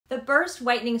The burst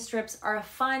whitening strips are a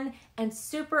fun and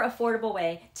super affordable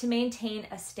way to maintain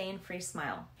a stain-free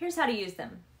smile. Here's how to use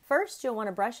them. First, you'll want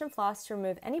to brush and floss to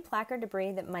remove any plaque or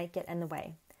debris that might get in the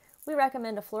way. We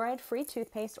recommend a fluoride-free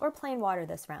toothpaste or plain water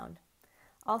this round.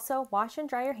 Also, wash and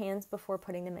dry your hands before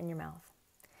putting them in your mouth.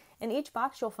 In each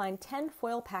box, you'll find 10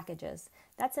 foil packages.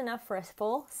 That's enough for a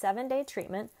full 7-day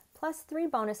treatment, plus 3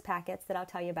 bonus packets that I'll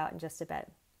tell you about in just a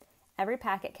bit. Every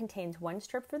packet contains 1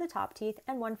 strip for the top teeth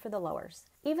and 1 for the lowers.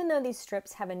 Even though these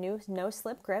strips have a new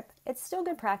no-slip grip, it's still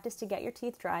good practice to get your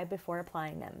teeth dry before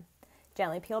applying them.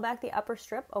 Gently peel back the upper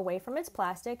strip away from its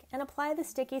plastic and apply the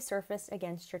sticky surface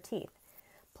against your teeth.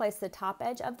 Place the top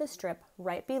edge of the strip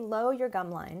right below your gum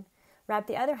line. Wrap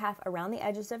the other half around the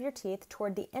edges of your teeth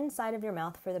toward the inside of your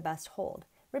mouth for the best hold.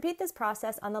 Repeat this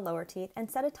process on the lower teeth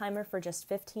and set a timer for just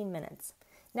 15 minutes.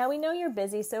 Now we know you're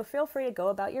busy, so feel free to go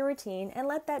about your routine and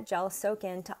let that gel soak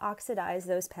in to oxidize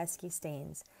those pesky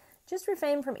stains. Just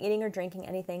refrain from eating or drinking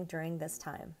anything during this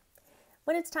time.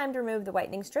 When it's time to remove the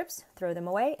whitening strips, throw them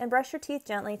away and brush your teeth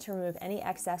gently to remove any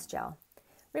excess gel.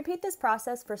 Repeat this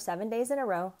process for 7 days in a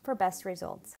row for best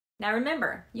results. Now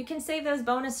remember, you can save those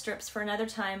bonus strips for another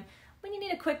time when you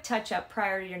need a quick touch-up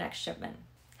prior to your next shipment.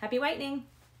 Happy whitening!